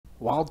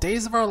while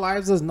Days of Our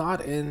Lives is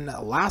not in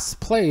last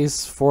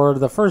place for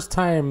the first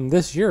time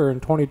this year in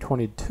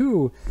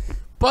 2022,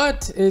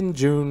 but in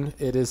June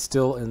it is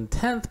still in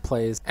 10th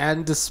place.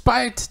 And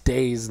despite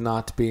Days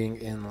not being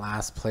in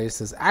last place,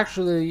 this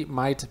actually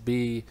might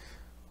be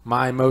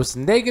my most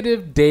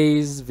negative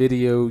Days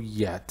video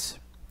yet.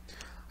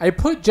 I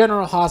put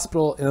General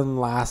Hospital in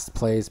last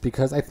place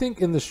because I think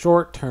in the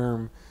short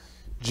term,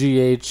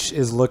 GH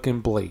is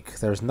looking bleak.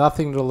 There's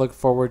nothing to look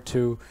forward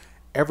to.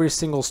 Every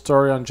single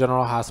story on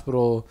General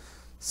Hospital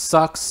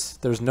sucks.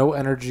 There's no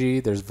energy.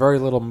 There's very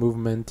little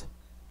movement.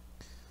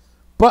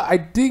 But I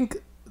think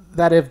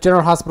that if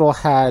General Hospital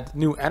had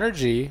new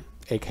energy,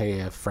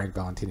 aka if Frank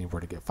Valentini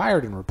were to get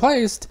fired and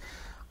replaced,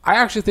 I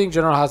actually think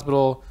General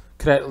Hospital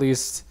could at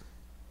least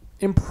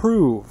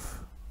improve.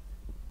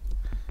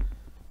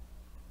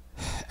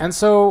 And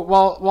so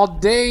while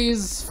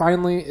Days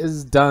finally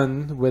is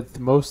done with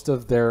most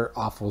of their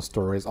awful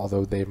stories,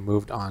 although they've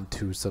moved on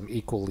to some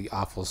equally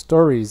awful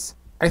stories,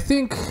 I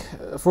think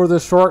for the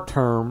short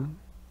term,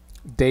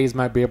 Days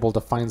might be able to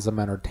find some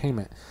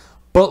entertainment.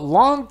 But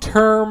long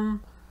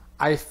term,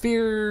 I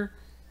fear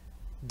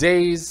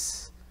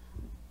Days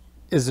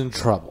is in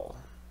trouble.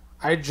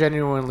 I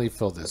genuinely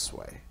feel this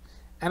way.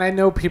 And I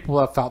know people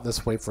have felt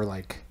this way for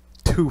like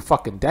 2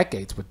 fucking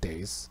decades with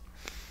Days,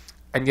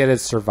 and yet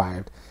it's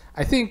survived.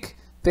 I think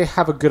they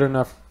have a good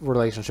enough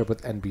relationship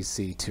with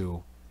NBC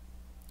to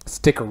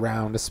stick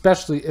around,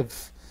 especially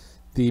if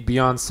the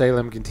Beyond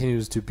Salem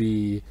continues to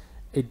be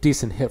a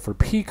decent hit for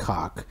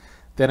Peacock.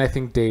 Then I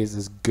think Days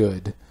is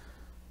good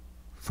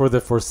for the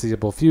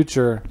foreseeable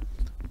future.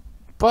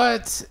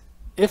 But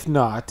if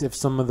not, if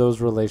some of those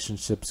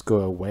relationships go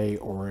away,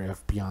 or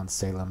if Beyond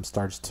Salem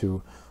starts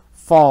to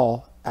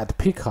fall at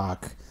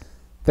Peacock,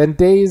 then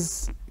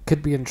Days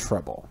could be in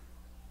trouble.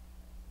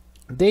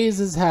 Days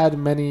has had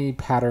many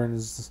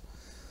patterns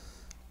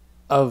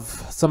of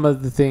some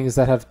of the things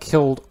that have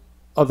killed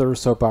other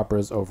soap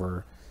operas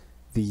over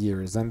the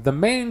years. And the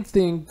main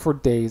thing for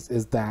Days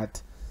is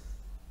that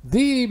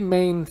the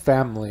main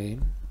family,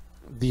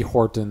 the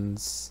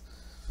Hortons,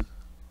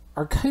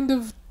 are kind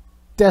of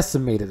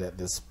decimated at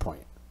this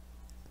point.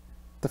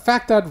 The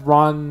fact that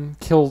Ron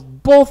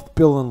killed both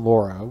Bill and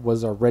Laura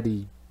was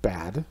already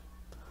bad.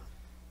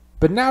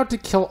 But now to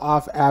kill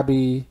off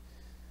Abby,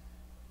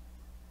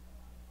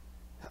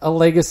 a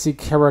legacy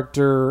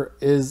character,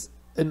 is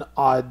an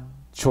odd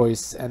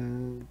choice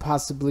and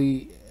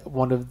possibly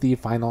one of the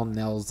final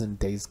nails in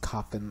Days'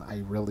 coffin. I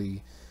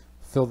really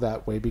feel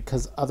that way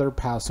because other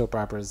past soap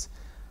operas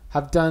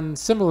have done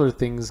similar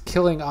things,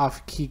 killing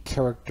off key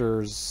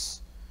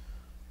characters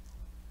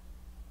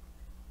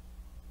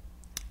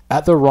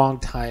at the wrong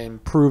time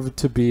proved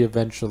to be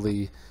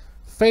eventually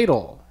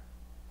fatal.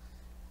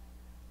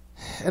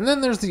 And then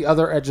there's the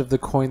other edge of the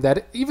coin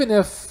that even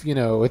if, you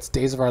know, it's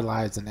Days of Our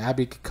Lives and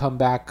Abby could come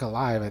back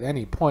alive at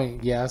any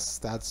point, yes,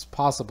 that's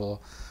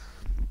possible.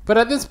 But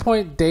at this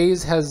point,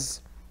 Days has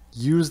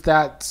used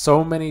that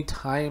so many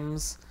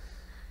times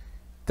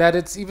that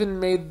it's even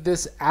made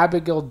this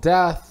Abigail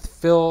death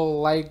feel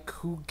like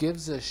who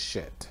gives a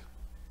shit.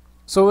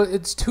 So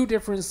it's two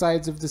different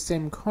sides of the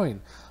same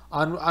coin.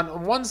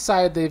 On one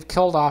side, they've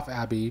killed off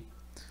Abby,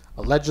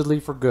 allegedly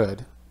for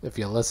good. If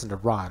you listen to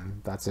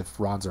Ron, that's if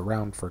Ron's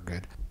around for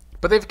good.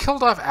 But they've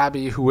killed off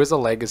Abby, who is a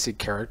legacy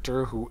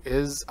character, who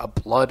is a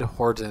blood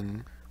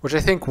Horton, which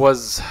I think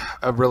was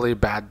a really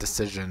bad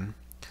decision.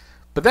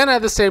 But then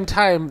at the same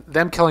time,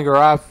 them killing her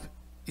off,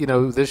 you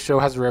know, this show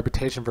has a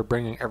reputation for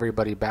bringing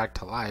everybody back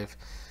to life,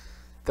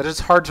 that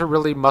it's hard to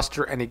really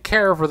muster any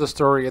care for the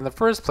story in the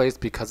first place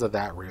because of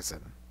that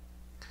reason.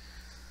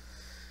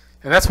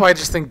 And that's why I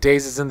just think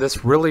Days is in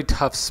this really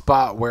tough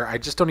spot where I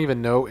just don't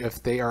even know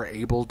if they are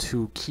able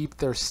to keep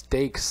their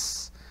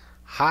stakes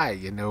high.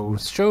 You know,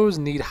 shows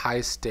need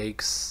high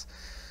stakes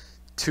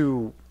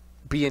to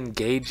be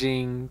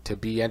engaging, to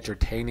be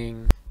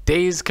entertaining.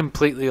 Days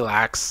completely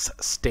lacks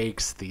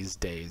stakes these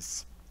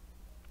days.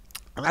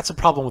 And that's a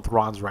problem with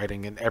Ron's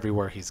writing and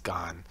everywhere he's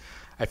gone.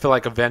 I feel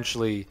like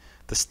eventually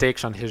the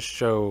stakes on his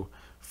show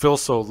feel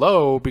so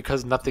low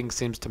because nothing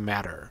seems to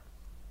matter.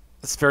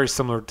 It's very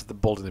similar to The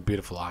Bold and the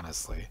Beautiful,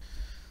 honestly.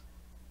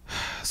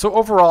 So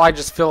overall, I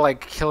just feel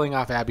like killing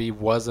off Abby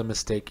was a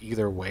mistake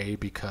either way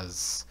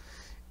because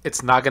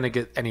it's not going to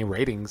get any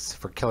ratings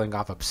for killing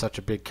off such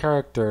a big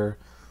character.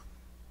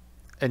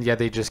 And yet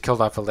they just killed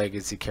off a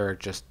legacy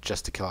character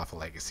just to kill off a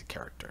legacy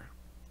character.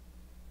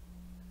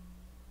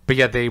 But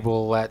yet they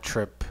will let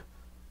Tripp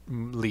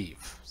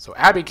leave. So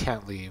Abby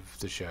can't leave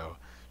the show,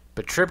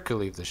 but Tripp could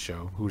leave the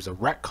show, who's a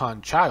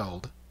retcon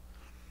child,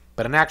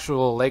 but an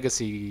actual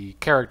legacy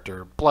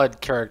character, blood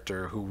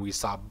character, who we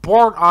saw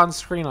born on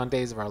screen on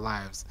Days of Our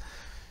Lives,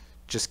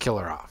 just kill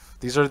her off.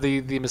 These are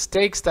the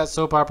mistakes that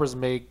soap operas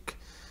make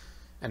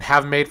and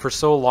have made for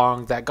so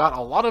long that got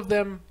a lot of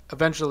them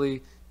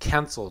eventually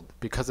canceled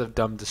because of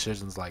dumb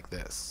decisions like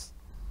this.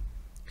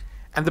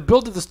 And the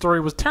build of the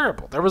story was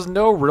terrible. There was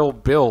no real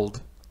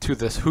build to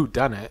this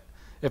whodunit.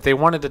 If they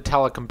wanted to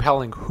tell a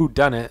compelling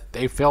whodunit,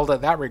 they failed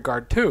at that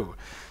regard too.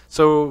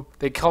 So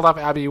they killed off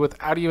Abby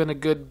without even a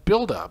good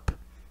build-up.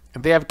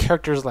 And they have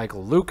characters like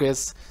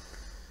Lucas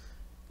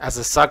as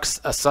a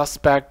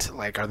suspect.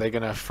 Like, are they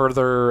going to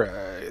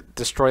further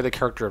destroy the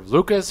character of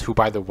Lucas, who,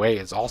 by the way,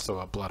 is also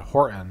a Blood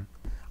Horton?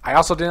 I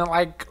also didn't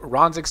like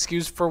Ron's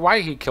excuse for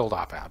why he killed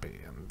off Abby,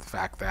 and the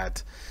fact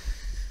that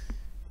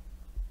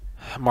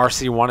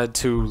Marcy wanted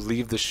to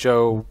leave the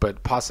show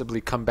but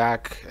possibly come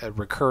back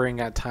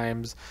recurring at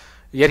times.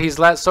 Yet he's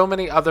let so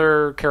many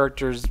other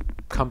characters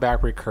come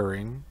back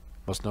recurring,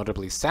 most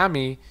notably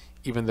Sammy,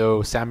 even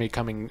though Sammy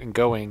coming and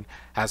going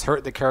has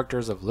hurt the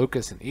characters of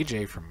Lucas and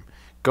EJ from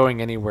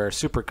going anywhere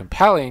super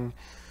compelling.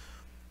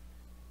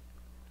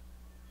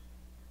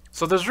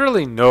 So there's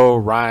really no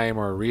rhyme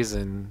or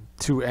reason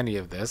to any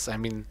of this. I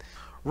mean,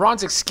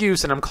 Ron's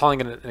excuse, and I'm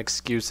calling it an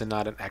excuse and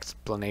not an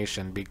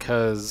explanation,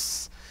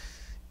 because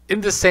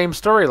in the same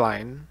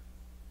storyline,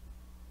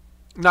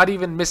 not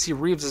even Missy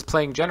Reeves is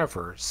playing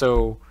Jennifer.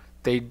 So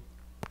they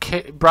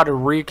brought a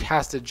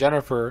recasted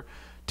Jennifer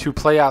to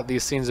play out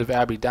these scenes of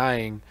Abby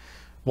dying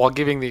while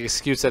giving the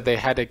excuse that they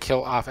had to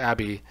kill off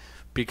Abby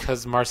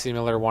because Marcy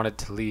Miller wanted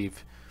to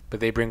leave. But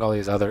they bring all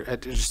these other...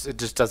 It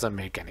just doesn't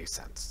make any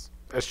sense.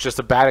 It's just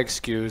a bad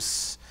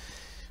excuse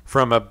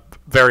from a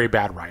very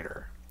bad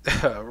writer.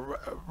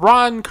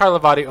 Ron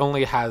Carlivati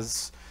only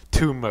has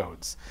two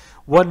modes.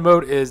 One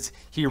mode is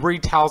he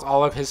retells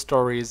all of his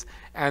stories,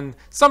 and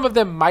some of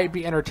them might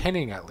be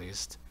entertaining at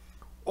least.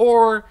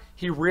 Or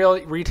he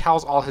really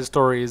retells all his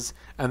stories,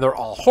 and they're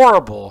all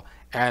horrible.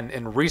 And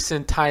in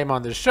recent time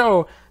on the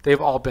show,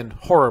 they've all been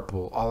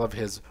horrible. All of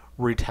his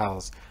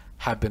retells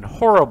have been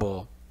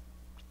horrible.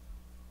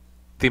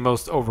 The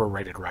most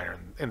overrated writer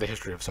in the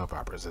history of soap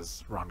operas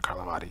is Ron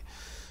Carlivati.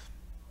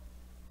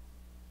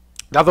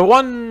 Now,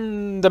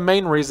 the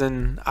main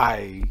reason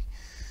I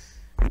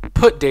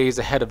put Days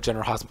ahead of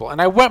General Hospital, and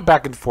I went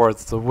back and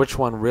forth to which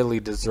one really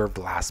deserved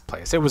last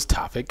place. It was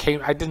tough.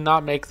 I did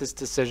not make this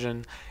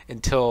decision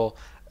until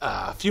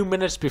a few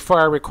minutes before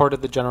I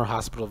recorded the General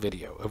Hospital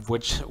video of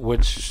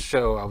which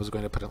show I was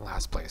going to put in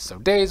last place. So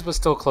Days was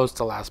still close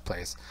to last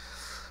place.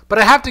 But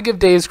I have to give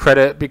Days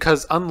credit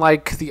because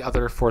unlike the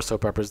other four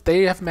soap operas,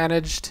 they have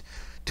managed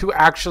to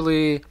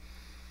actually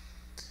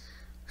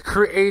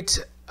create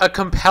a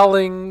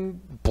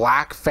compelling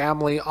black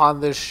family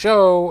on this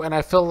show, and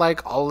I feel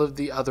like all of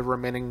the other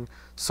remaining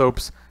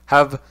soaps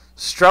have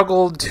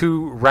struggled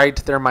to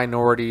write their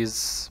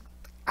minorities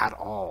at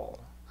all.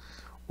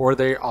 Or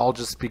they all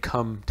just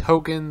become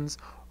tokens,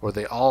 or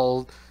they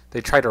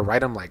try to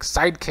write them like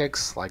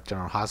sidekicks, like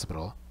General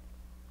Hospital.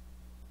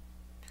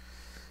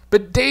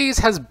 But Days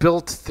has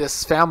built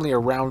this family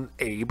around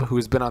Abe,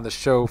 who's been on the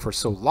show for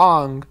so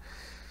long,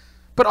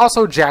 but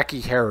also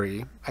Jackie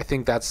Harry. I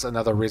think that's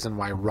another reason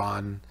why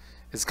Ron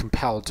is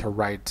compelled to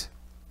write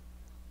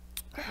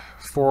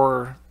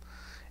for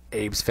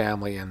Abe's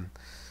family and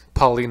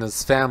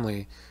Paulina's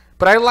family.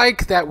 But I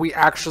like that we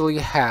actually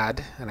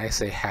had, and I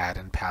say had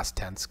in past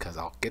tense because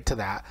I'll get to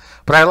that,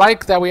 but I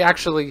like that we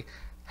actually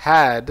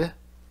had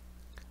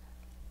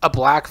a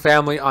black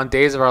family on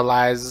Days of Our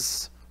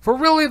Lives for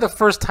really the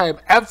first time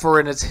ever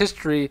in its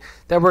history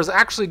that was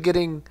actually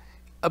getting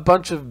a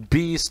bunch of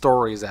B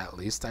stories, at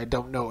least. I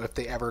don't know if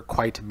they ever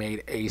quite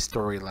made A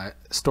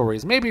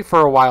stories. Maybe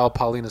for a while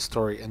Paulina's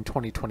story in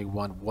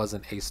 2021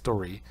 wasn't a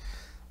story.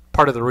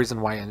 Part of the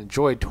reason why I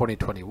enjoyed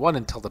 2021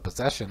 until the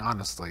possession,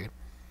 honestly.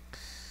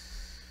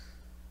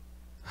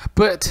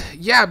 But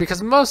yeah,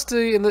 because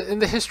mostly in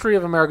the history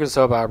of American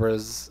soap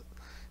operas,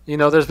 you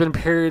know, there's been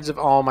periods of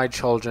All My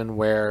Children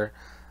where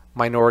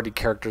minority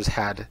characters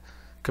had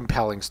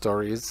compelling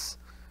stories.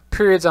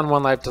 Periods on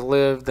One Life to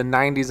Live, the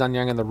 90s on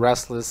Young and the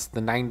Restless,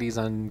 the 90s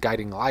on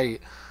Guiding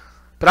Light.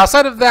 But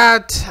outside of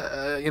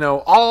that, you know,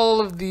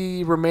 all of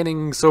the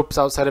remaining soaps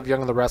outside of Young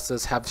and the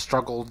Restless have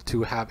struggled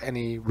to have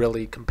any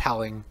really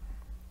compelling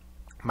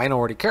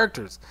minority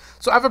characters.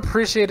 So I've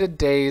appreciated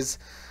Days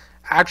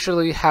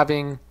actually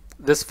having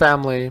this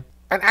family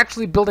and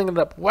actually building it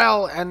up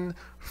well. And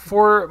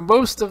for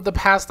most of the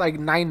past like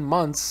 9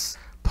 months,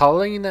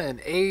 Paulina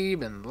and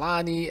Abe and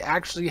Lonnie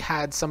actually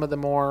had some of the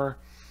more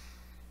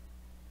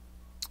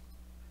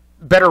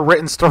better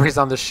written stories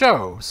on the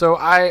show. So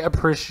I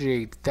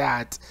appreciate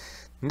that.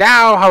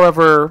 Now,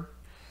 however,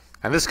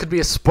 and this could be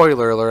a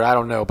spoiler alert, I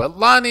don't know, but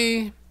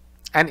Lonnie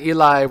and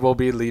Eli will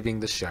be leaving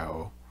the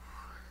show.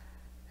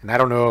 And I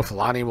don't know if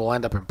Lonnie will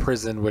end up in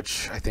prison,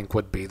 which I think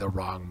would be the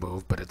wrong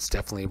move, but it's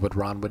definitely what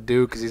Ron would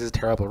do because he's a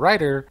terrible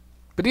writer.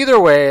 But either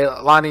way,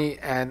 Lonnie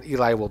and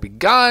Eli will be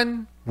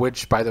gone,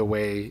 which, by the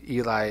way,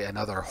 Eli,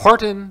 another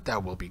Horton,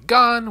 that will be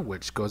gone,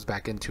 which goes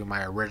back into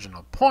my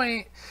original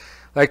point.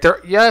 Like,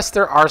 yes,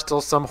 there are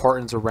still some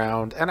Hortons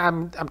around, and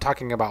I'm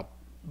talking about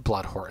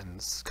Blood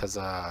Hortons, because,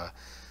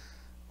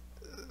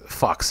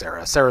 fuck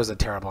Sarah. Sarah's a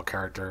terrible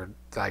character.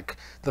 Like,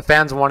 the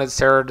fans wanted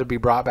Sarah to be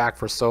brought back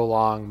for so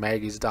long,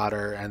 Maggie's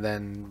daughter, and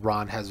then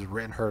Ron has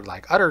written her,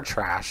 like, utter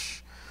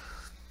trash.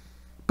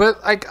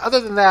 But, like, other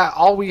than that,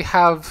 all we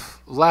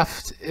have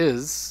left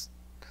is...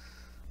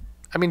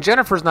 I mean,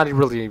 Jennifer's not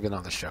really even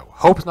on the show.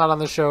 Hope's not on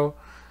the show.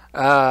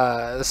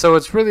 So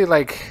it's really,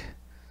 like,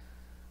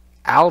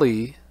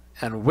 Allie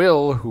and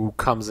Will who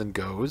comes and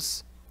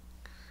goes.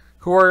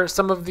 who are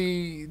some of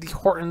the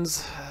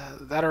Hortons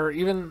that are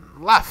even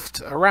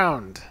left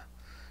around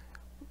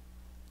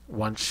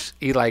once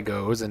Eli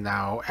goes and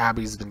now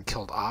Abby's been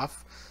killed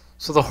off.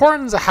 So the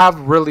Hortons have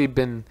really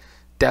been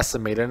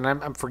decimated, and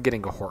I'm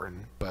forgetting a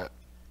Horton, but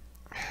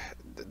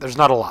there's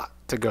not a lot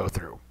to go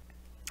through.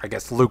 I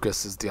guess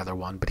Lucas is the other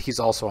one, but he's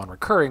also on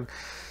recurring.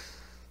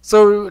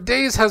 So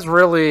Days has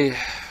really,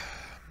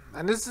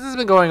 and this has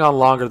been going on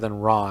longer than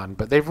Ron,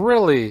 but they've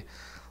really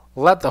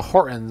let the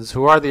Hortons,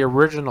 who are the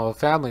original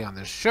family on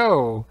this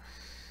show,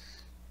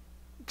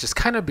 just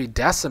kind of be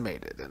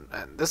decimated.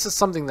 And this is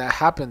something that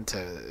happened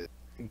to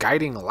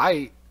Guiding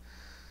Light,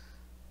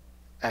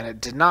 and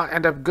it did not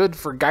end up good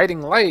for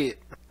Guiding Light.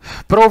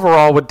 But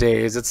overall with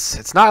Days,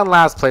 it's not in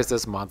last place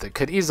this month. It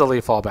could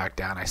easily fall back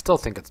down. I still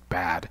think it's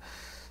bad.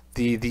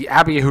 The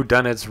Abby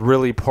whodunit's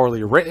really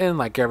poorly written,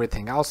 like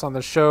everything else on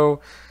the show.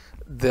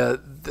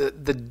 The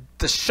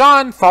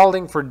Sean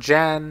falling for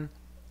Jen,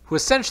 who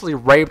essentially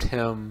raped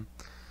him.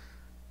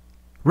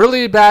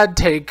 Really bad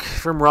take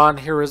from Ron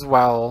here as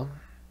well.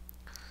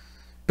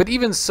 But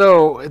even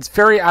so, it's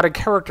very out of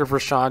character for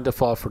Sean to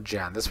fall for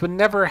Jen. This would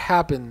never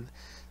happen.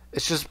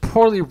 It's just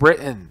poorly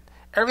written.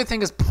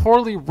 Everything is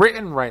poorly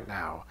written right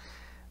now.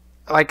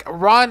 Like,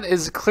 Ron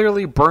is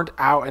clearly burnt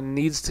out and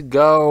needs to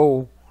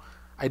go.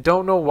 I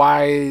don't know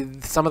why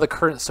some of the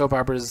current soap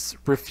operas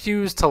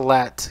refuse to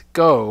let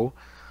go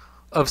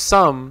of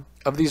some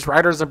of these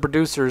writers and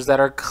producers that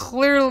are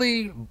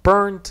clearly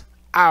burnt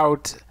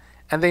out,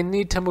 and they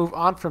need to move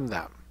on from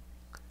them.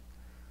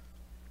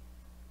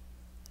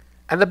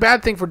 And the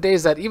bad thing for Days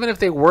is that even if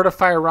they were to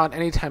fire Ron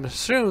anytime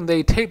soon,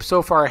 they tape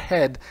so far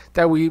ahead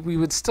that we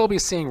would still be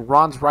seeing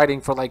Ron's writing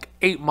for like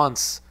 8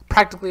 months,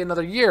 practically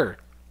another year.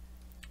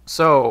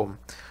 So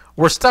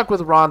we're stuck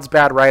with Ron's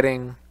bad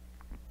writing,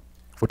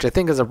 which I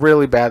think is a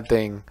really bad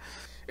thing.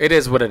 It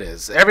is what it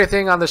is.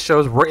 Everything on the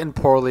show is written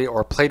poorly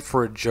or played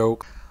for a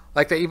joke.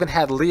 Like, they even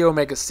had Leo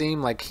make it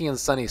seem like he and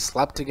Sunny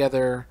slept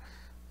together,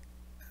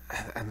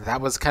 and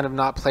that was kind of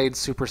not played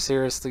super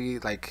seriously.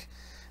 Like,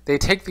 they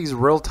take these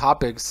real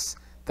topics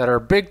that are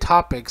big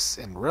topics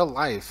in real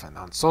life and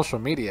on social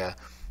media,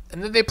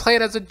 and then they play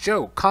it as a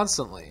joke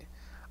constantly.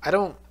 I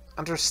don't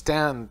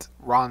understand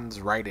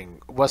Ron's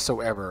writing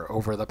whatsoever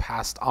over the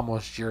past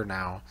almost year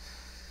now.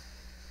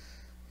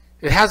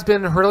 It has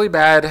been really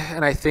bad,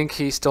 and I think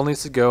he still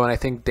needs to go, and I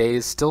think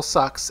Days still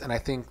sucks, and I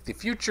think the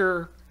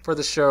future for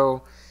the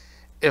show,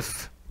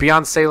 if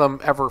Beyond Salem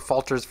ever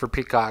falters for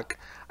Peacock,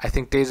 I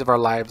think Days of Our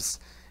Lives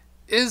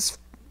is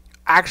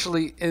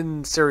actually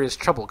in serious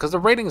trouble, because the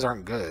ratings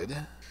aren't good.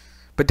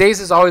 But Days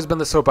has always been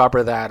the soap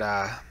opera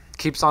that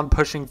keeps on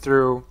pushing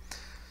through,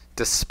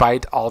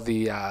 despite all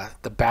the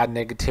bad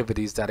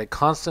negativities that it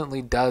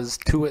constantly does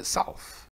to itself.